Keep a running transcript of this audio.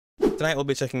tonight we'll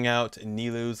be checking out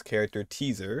Nilou's character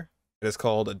teaser. It is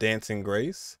called Dancing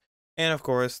Grace. And of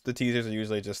course, the teasers are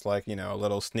usually just like, you know, a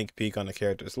little sneak peek on the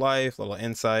character's life, a little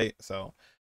insight. So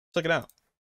check it out.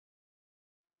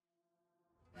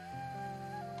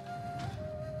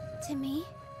 To me,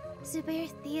 Zubair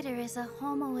Theater is a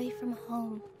home away from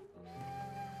home.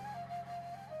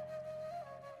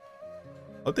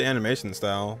 I like the animation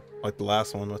style, like the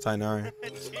last one with Tainari.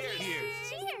 Cheers!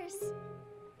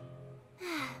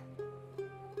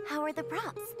 How are the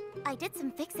props? I did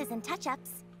some fixes and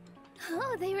touch-ups.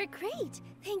 Oh, they were great.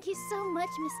 Thank you so much,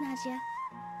 Miss Nadia.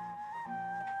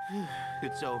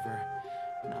 It's over.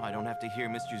 Now I don't have to hear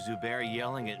Mr. Zubair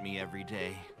yelling at me every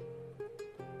day.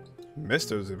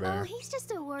 Mr. Zubair. Oh, he's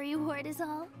just a worrywart is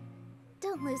all.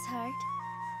 Don't lose heart.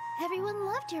 Everyone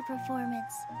loved your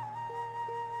performance.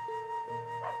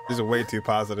 These are way too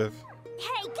positive.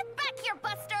 Hey, get back here,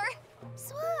 Buster!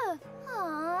 Swoof!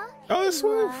 Aww. Oh, here Swoof!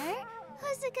 you are.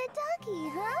 Who's a good doggy,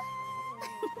 huh?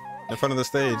 In front of the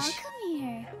stage. Aw, come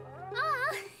here.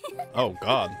 Aw. Oh,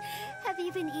 God. Have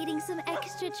you been eating some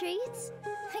extra treats?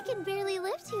 I can barely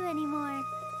lift you anymore.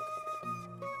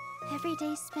 Every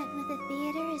day spent with the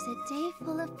theater is a day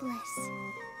full of bliss.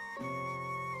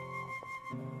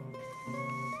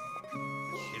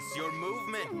 It's your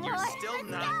movement. More. You're still Let's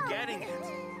not go. getting it.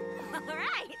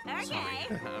 Alright, okay.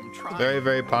 Sorry, I'm trying. Very,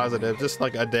 very positive. Just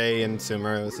like a day in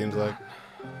Sumeru, it seems like.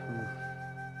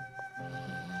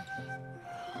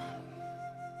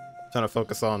 Trying to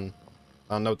focus on,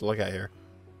 I don't know what to look at here.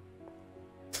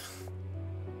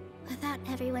 Without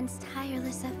everyone's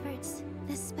tireless efforts,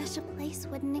 this special place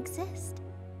wouldn't exist.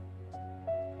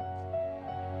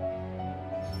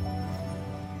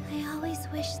 I always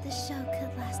wish the show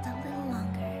could last a little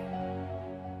longer.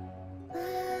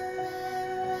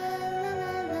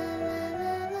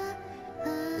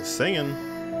 The singing.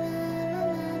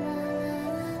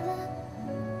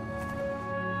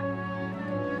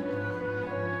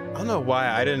 I don't know why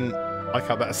I didn't like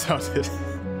how that sounded.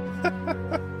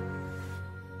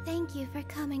 Thank you for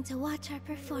coming to watch our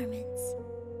performance.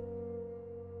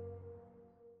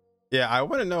 Yeah, I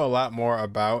want to know a lot more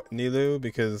about Nilou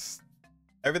because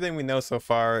everything we know so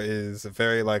far is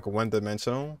very like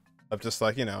one-dimensional of just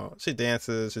like, you know, she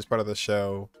dances, she's part of the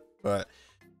show, but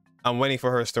I'm waiting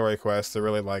for her story quest to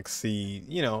really like see,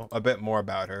 you know, a bit more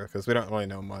about her because we don't really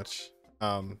know much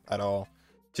at all.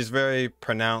 She's very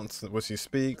pronounced when she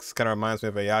speaks, kind of reminds me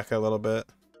of Ayaka a little bit.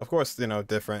 Of course, you know,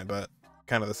 different, but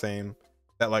kind of the same.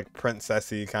 That like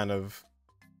princessy kind of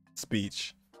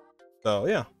speech. So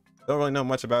yeah, don't really know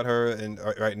much about her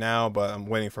right now, but I'm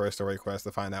waiting for her story quest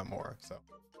to find out more. So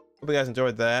hope you guys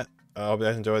enjoyed that. I hope you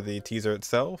guys enjoyed the teaser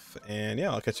itself, and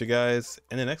yeah, I'll catch you guys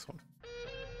in the next one.